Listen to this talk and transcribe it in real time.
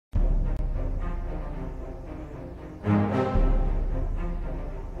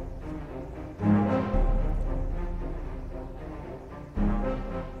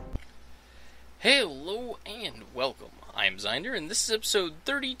Hello and welcome. I am Zeinder, and this is episode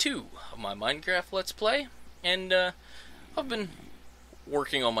 32 of my Minecraft Let's Play. And I've been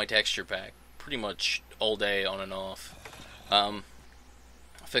working on my texture pack pretty much all day, on and off.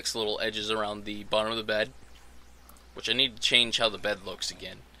 Fixed the little edges around the bottom of the bed, which I need to change how the bed looks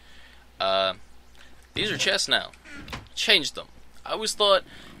again. These are chests now. Changed them. I always thought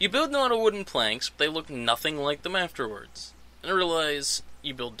you build them out of wooden planks, but they look nothing like them afterwards. And I realize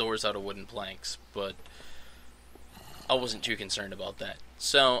you build doors out of wooden planks, but I wasn't too concerned about that.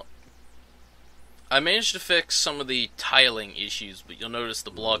 So I managed to fix some of the tiling issues, but you'll notice the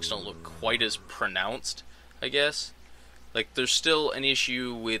blocks don't look quite as pronounced, I guess. Like, there's still an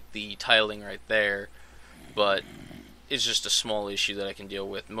issue with the tiling right there, but it's just a small issue that I can deal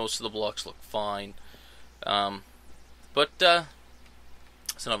with. Most of the blocks look fine. So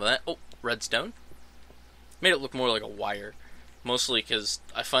enough of that. Oh, redstone. Made it look more like a wire. Mostly because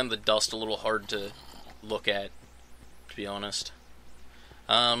I find the dust a little hard to look at, to be honest.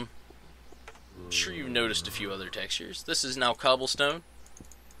 I'm sure you've noticed a few other textures. This is now cobblestone.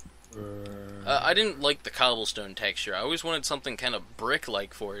 I didn't like the cobblestone texture. I always wanted something kind of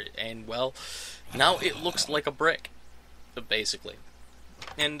brick-like for it, and, well, now it looks like a brick, basically.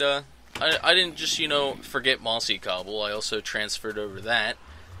 And, I didn't just, forget mossy cobble. I also transferred over that.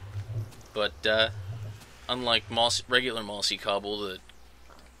 But, unlike regular mossy cobble,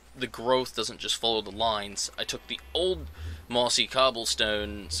 the growth doesn't just follow the lines. I took the old mossy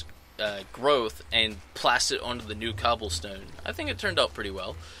cobblestone's growth and plastered it onto the new cobblestone. I think it turned out pretty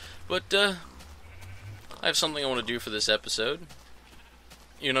well. But I have something I want to do for this episode.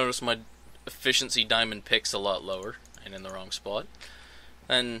 You notice my efficiency diamond pick's a lot lower and in the wrong spot.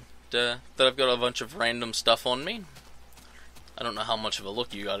 And that I've got a bunch of random stuff on me. I don't know how much of a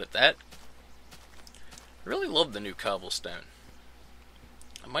look you got at that. I really love the new cobblestone.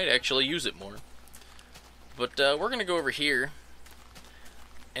 I might actually use it more. But we're going to go over here.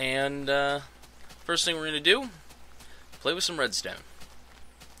 And first thing we're going to do, play with some redstone.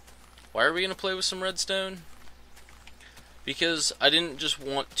 Why are we going to play with some redstone? Because I didn't just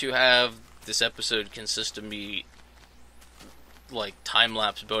want to have this episode consist of me, like,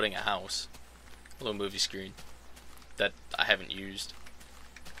 time-lapse building a house. A little movie screen that I haven't used.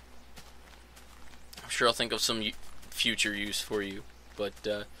 I'm sure I'll think of some future use for you, but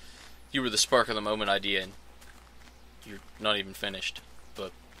you were the spark of the moment idea, and you're not even finished,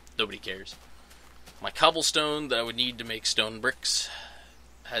 but nobody cares. My cobblestone that I would need to make stone bricks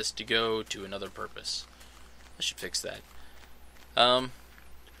has to go to another purpose. I should fix that.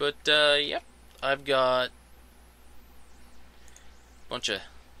 Yep, I've got a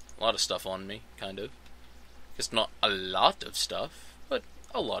lot of stuff on me, kind of. It's not a lot of stuff, but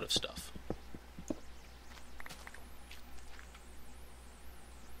a lot of stuff.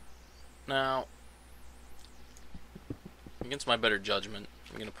 Now, against my better judgment,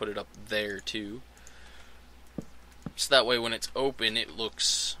 I'm going to put it up there too. So that way when it's open, it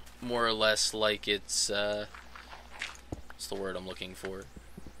looks more or less like it's, what's the word I'm looking for?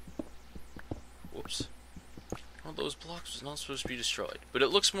 Whoops. One of those blocks was not supposed to be destroyed. But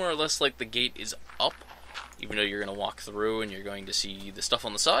it looks more or less like the gate is up, even though you're going to walk through and you're going to see the stuff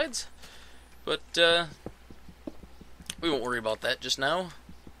on the sides. But, we won't worry about that just now.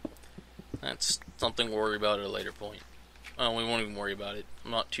 That's something we'll worry about at a later point. We won't even worry about it.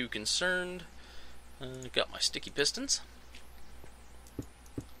 I'm not too concerned. Got my sticky pistons.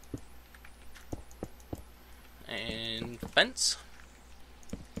 And fence.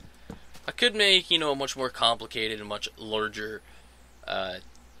 I could make, a much more complicated and much larger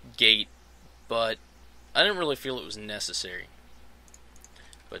gate, but I didn't really feel it was necessary.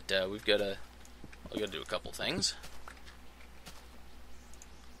 But I've got to do a couple things.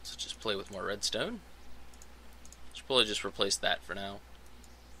 So just play with more redstone. Should probably just replace that for now.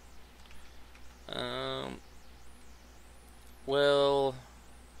 Well,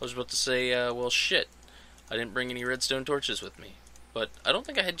 I was about to say, well, shit. I didn't bring any redstone torches with me. But I don't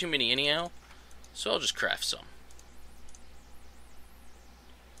think I had too many anyhow, so I'll just craft some.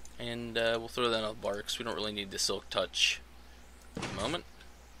 And we'll throw that on the bar, because we don't really need the silk touch at the moment.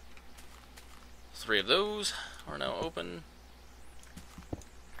 3 of those are now open.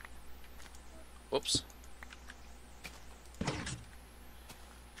 Whoops.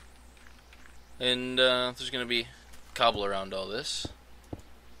 And there's going to be cobble around all this.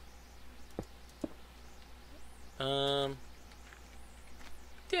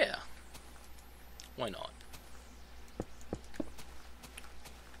 Yeah. Why not?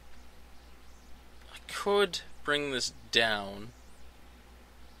 I could bring this down.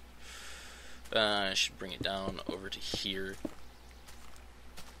 I should bring it down over to here.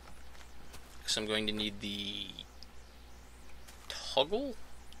 So I'm going to need the toggle.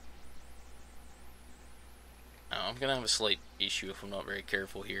 Oh, I'm gonna have a slight issue if I'm not very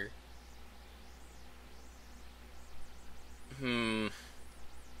careful here. The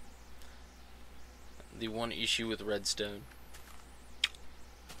one issue with redstone.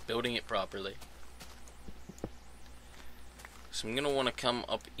 Building it properly. So I'm going to want to come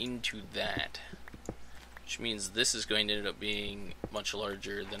up into that. Which means this is going to end up being much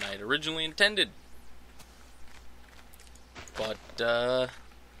larger than I had originally intended. But,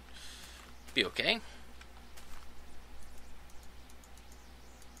 be okay.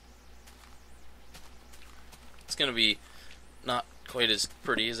 It's going to be not quite as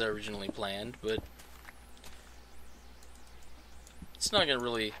pretty as I originally planned, but it's not going to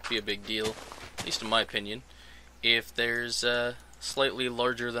really be a big deal, at least in my opinion, if there's a slightly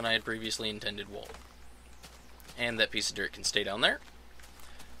larger than I had previously intended wall. And that piece of dirt can stay down there.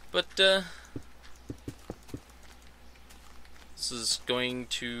 But, this is going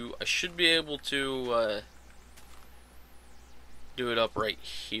to, I should be able to, do it up right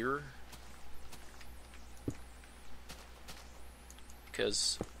here.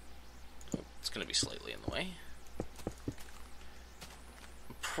 Because it's going to be slightly in the way.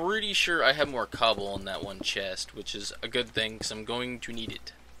 I'm pretty sure I have more cobble on that one chest, which is a good thing because I'm going to need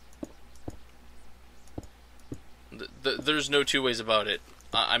it. There's no two ways about it.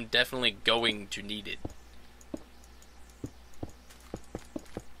 I'm definitely going to need it.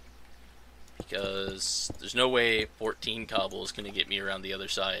 Because there's no way 14 cobble is going to get me around the other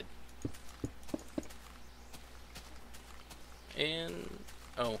side. And,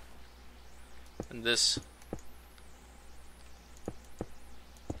 oh, and this,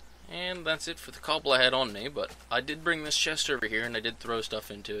 and that's it for the cobble I had on me, but I did bring this chest over here, and I did throw stuff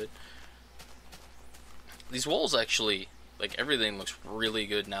into it. These walls actually, like, everything looks really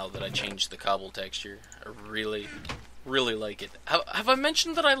good now that I changed the cobble texture. I really, really like it. Have I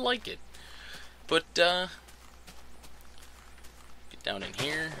mentioned that I like it? But, get down in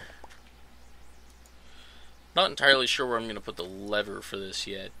here. Not entirely sure where I'm going to put the lever for this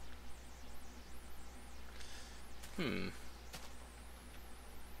yet.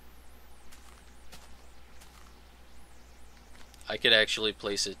 I could actually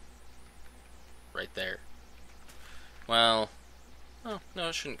place it right there. Well, oh, no,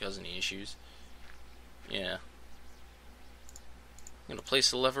 it shouldn't cause any issues. Yeah. I'm going to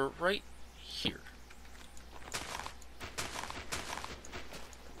place the lever right here.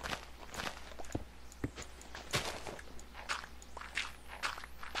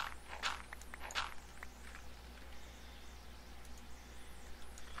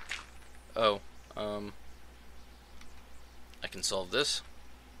 Oh, I can solve this.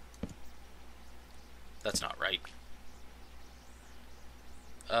 That's not right.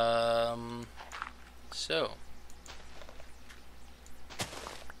 So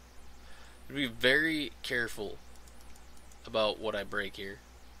be very careful about what I break here.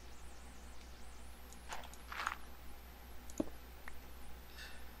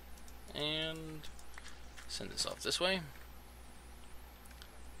 And send this off this way.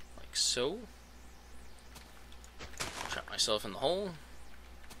 Like so. Trap myself in the hole.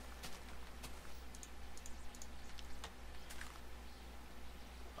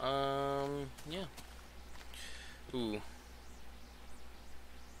 Yeah. Ooh.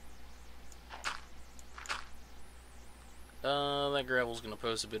 That gravel's gonna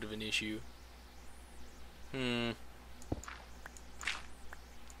pose a bit of an issue.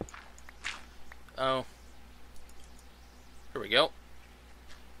 Oh. Here we go.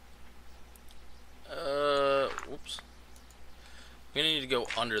 Whoops. I'm gonna need to go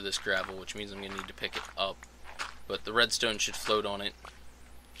under this gravel, which means I'm gonna need to pick it up. But the redstone should float on it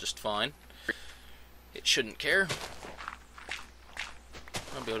just fine. It shouldn't care.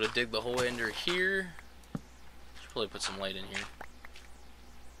 I'll be able to dig the hole under here. Should probably put some light in here.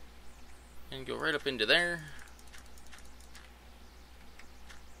 And go right up into there.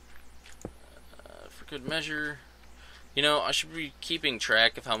 For good measure. You know, I should be keeping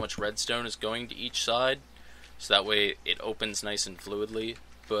track of how much redstone is going to each side, so that way it opens nice and fluidly.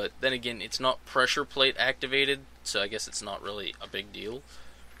 But then again, it's not pressure plate activated, so I guess it's not really a big deal.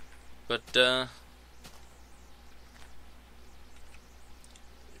 But, gonna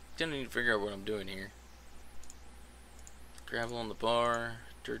need to figure out what I'm doing here. Gravel on the bar,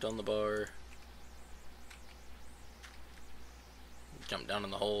 dirt on the bar. Jump down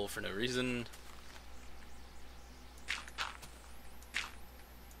in the hole for no reason.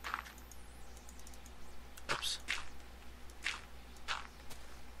 Oops.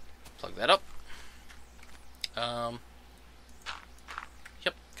 Plug that up.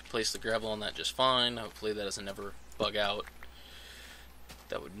 Yep, place the gravel on that just fine. Hopefully that doesn't ever bug out.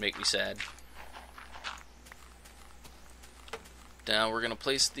 That would make me sad. Now we're going to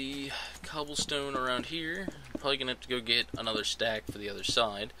place the cobblestone around here. I'm probably going to have to go get another stack for the other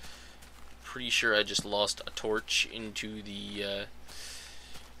side. Pretty sure I just lost a torch into the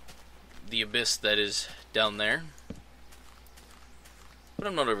abyss that is down there. But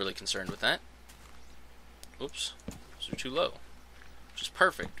I'm not overly concerned with that. Oops, those are too low. Which is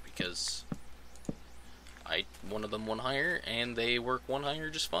perfect, because I wanted them one higher, and they work one higher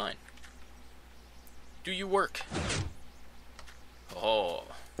just fine. Do you work? Oh.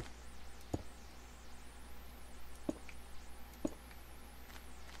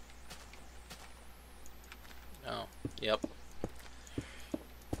 Oh, yep.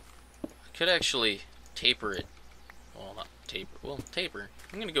 I could actually taper it. Well, not taper. Well, taper.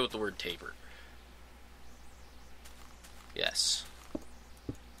 I'm going to go with the word taper. Yes.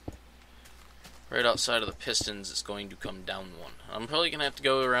 Right outside of the pistons, it's going to come down one. I'm probably going to have to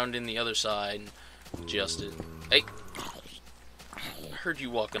go around in the other side and adjust it. Hey! I heard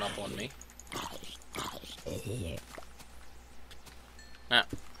you walking up on me. Now,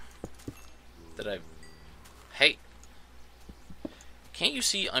 did I... Hey! Can't you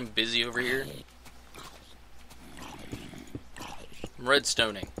see I'm busy over here? I'm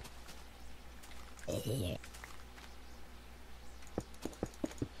redstoning.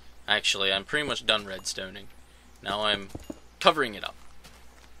 Actually, I'm pretty much done redstoning. Now I'm covering it up.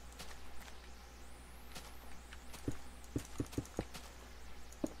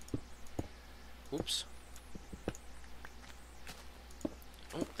 Oops. I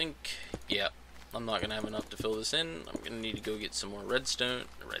don't think... Yeah, I'm not going to have enough to fill this in. I'm going to need to go get some more redstone.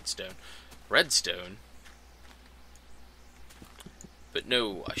 Redstone? But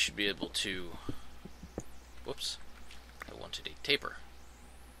no, I should be able to... Whoops. I wanted a taper.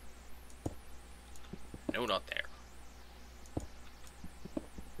 No, not there.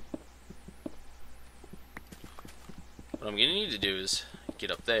 What I'm going to need to do is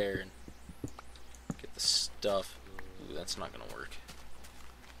get up there and get the stuff. Ooh, that's not going to work.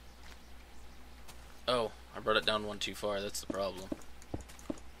 Oh, I brought it down one too far. That's the problem.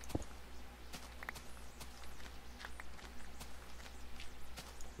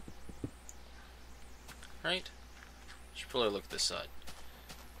 Right? Should probably look at this side.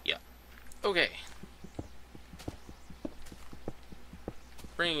 Yeah. Okay.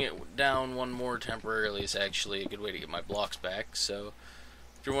 Bringing it down one more temporarily is actually a good way to get my blocks back. So,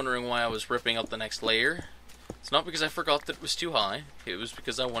 if you're wondering why I was ripping up the next layer, it's not because I forgot that it was too high. It was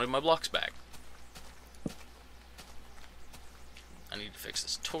because I wanted my blocks back. I need to fix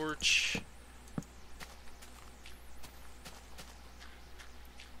this torch.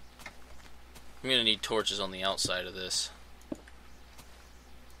 I'm going to need torches on the outside of this.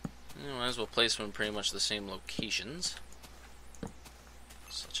 Might as well place them in pretty much the same locations.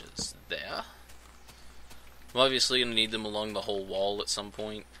 Such as there. I'm obviously going to need them along the whole wall at some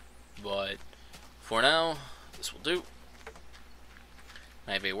point, but for now, this will do.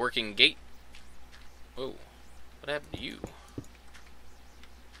 I have a working gate. Whoa, what happened to you?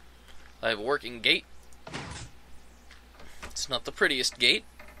 I have a working gate. It's not the prettiest gate,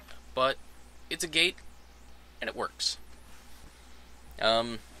 but it's a gate, and it works.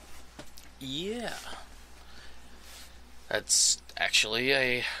 Yeah. That's actually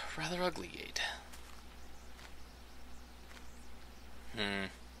a rather ugly gate.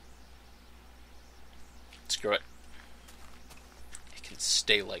 Screw it. It can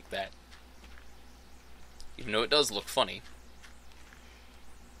stay like that. Even though it does look funny.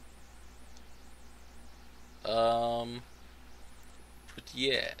 But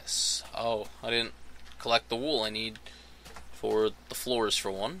yes. Oh, I didn't collect the wool I need for the floors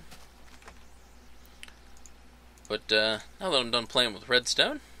for one. But now that I'm done playing with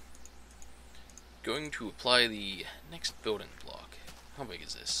redstone, going to apply the next building block. How big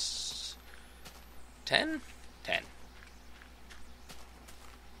is this? 10? 10.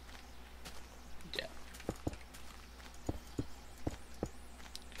 Yeah.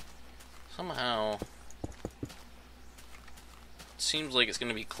 Somehow, it seems like it's going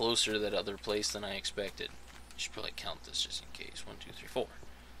to be closer to that other place than I expected. I should probably count this just in case. 1, 2, 3, 4.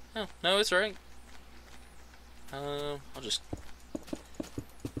 Oh, no, it's right. I'll just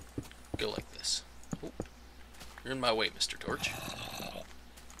go like this. Ooh. You're in my way, Mr. Torch.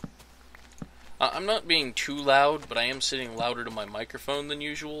 I'm not being too loud, but I am sitting louder to my microphone than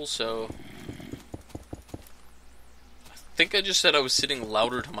usual, so... I think I just said I was sitting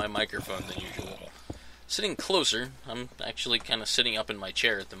louder to my microphone than usual. Sitting closer. I'm actually kind of sitting up in my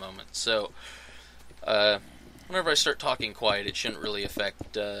chair at the moment, so... whenever I start talking quiet, it shouldn't really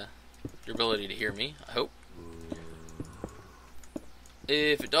affect your ability to hear me, I hope.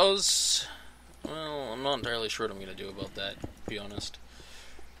 If it does, well, I'm not entirely sure what I'm going to do about that, to be honest.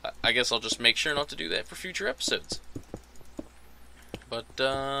 I guess I'll just make sure not to do that for future episodes. But,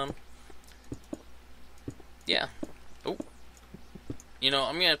 yeah. Oh. You know,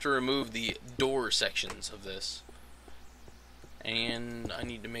 I'm going to have to remove the door sections of this. And I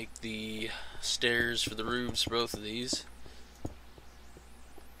need to make the stairs for the roofs for both of these.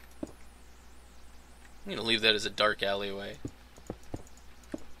 I'm going to leave that as a dark alleyway.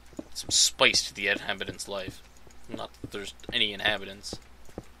 Some spice to the inhabitant's life. Not that there's any inhabitants.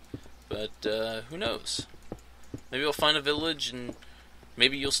 But, who knows? Maybe I'll find a village and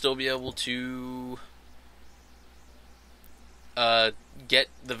maybe you'll still be able to get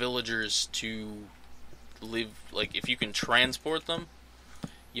the villagers to live, like, if you can transport them,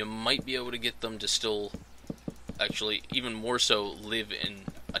 you might be able to get them to still, actually, even more so, live in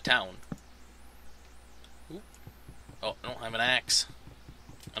a town. Ooh. Oh, I don't have an axe.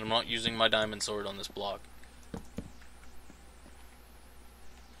 And I'm not using my diamond sword on this block.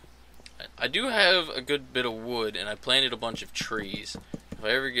 I do have a good bit of wood, and I planted a bunch of trees. If I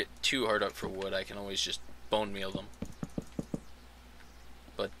ever get too hard up for wood, I can always just bone meal them.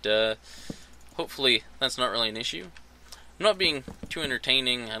 But, hopefully that's not really an issue. I'm not being too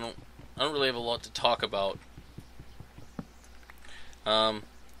entertaining. I don't really have a lot to talk about. One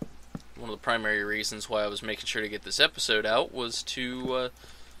of the primary reasons why I was making sure to get this episode out was to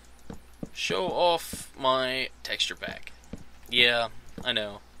show off my texture pack. Yeah, I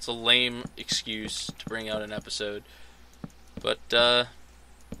know. It's a lame excuse to bring out an episode. But,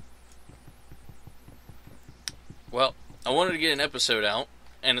 well, I wanted to get an episode out.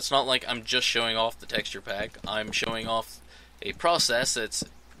 And it's not like I'm just showing off the texture pack. I'm showing off a process that's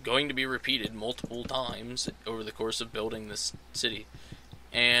going to be repeated multiple times over the course of building this city.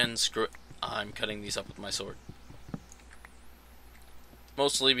 And screw it, I'm cutting these up with my sword.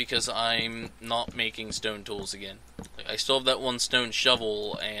 Mostly because I'm not making stone tools again. Like, I still have that one stone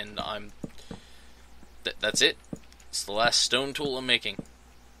shovel, and that's it. It's the last stone tool I'm making.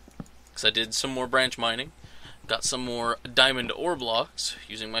 Because I did some more branch mining. Got some more diamond ore blocks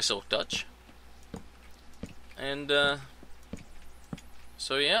using my silk touch. And,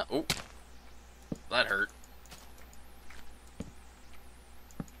 so yeah. Oh, that hurt.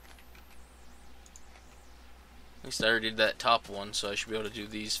 At least I already did that top one, so I should be able to do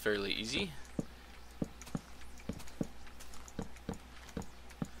these fairly easy.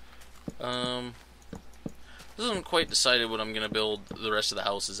 This isn't quite decided what I'm going to build the rest of the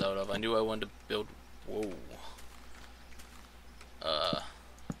houses out of. I knew I wanted to build... Whoa.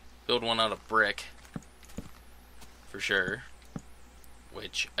 Build one out of brick. For sure.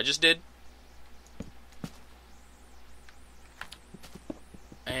 Which I just did.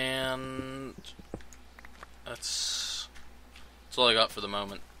 And... That's all I got for the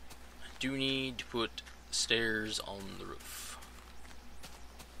moment. I do need to put stairs on the roof.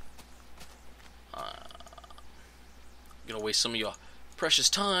 I'm gonna waste some of your precious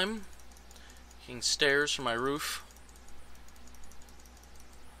time making stairs for my roof.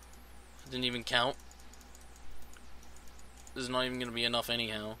 Didn't even count. This is not even gonna be enough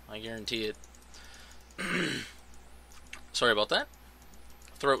anyhow, I guarantee it. Sorry about that.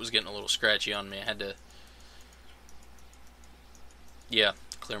 Throat was getting a little scratchy on me. I had to, yeah,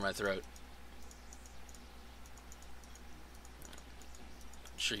 clear my throat.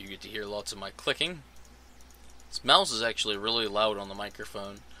 I'm sure you get to hear lots of my clicking. This mouse is actually really loud on the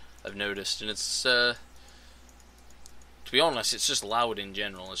microphone, I've noticed, and it's, to be honest, it's just loud in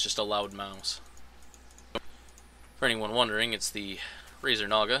general. It's just a loud mouse. For anyone wondering, it's the Razer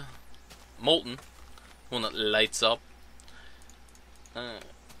Naga Molten, one that lights up.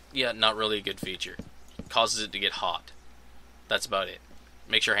 Yeah, not really a good feature. Causes it to get hot. That's about it.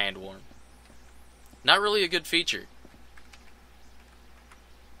 Makes your hand warm. Not really a good feature.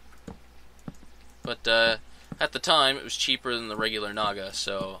 But, at the time, it was cheaper than the regular Naga,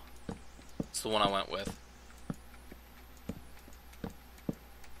 so it's the one I went with.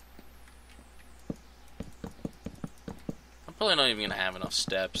 I'm probably not even going to have enough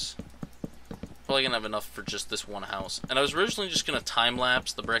steps. Probably going to have enough for just this one house. And I was originally just going to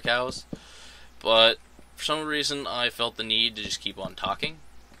time-lapse the brick house, but for some reason I felt the need to just keep on talking.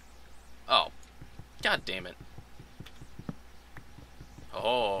 Oh, god damn it.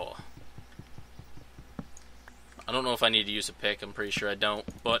 Oh. I don't know if I need to use a pick, I'm pretty sure I don't,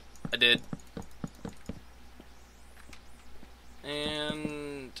 but I did.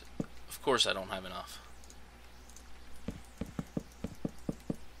 And of course I don't have enough.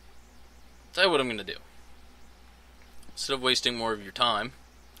 Tell you what I'm gonna do. instead of wasting more of your time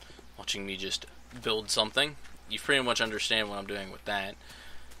watching me just build something, you pretty much understand what I'm doing with that.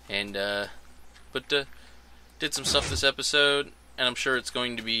 And did some stuff this episode, and I'm sure it's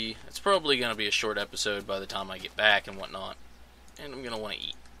probably going to be a short episode by the time I get back and whatnot, and I'm going to want to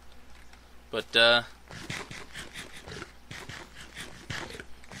eat. But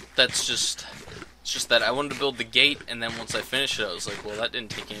it's just that I wanted to build the gate, and then once I finished it, I was like, well, that didn't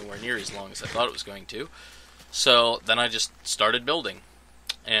take anywhere near as long as I thought it was going to. So then I just started building,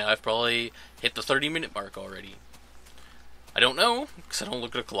 and I've probably hit the 30-minute mark already. I don't know, because I don't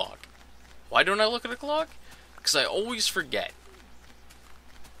look at a clock. Why don't I look at a clock? Because I always forget.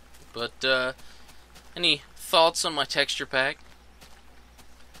 But, any thoughts on my texture pack?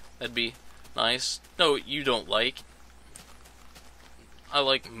 That'd be nice. No, you don't like. I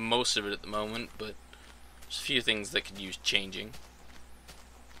like most of it at the moment, but there's a few things that could use changing.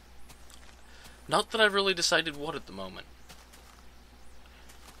 Not that I've really decided what at the moment.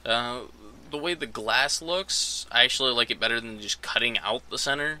 The way the glass looks, I actually like it better than just cutting out the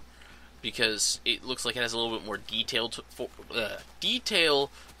center, because it looks like it has a little bit more detail to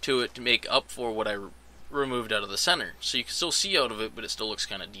it to make up for what I removed out of the center. So you can still see out of it, but it still looks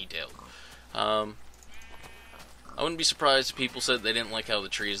kind of detailed. I wouldn't be surprised if people said they didn't like how the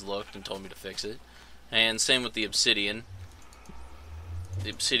trees looked and told me to fix it. And same with the obsidian. The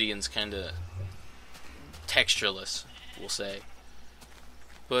obsidian's kind of textureless, we'll say.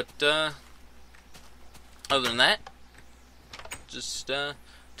 But, other than that, just,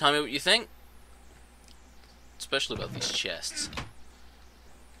 tell me what you think. Especially about these chests.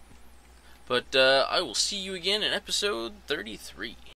 But, I will see you again in episode 33.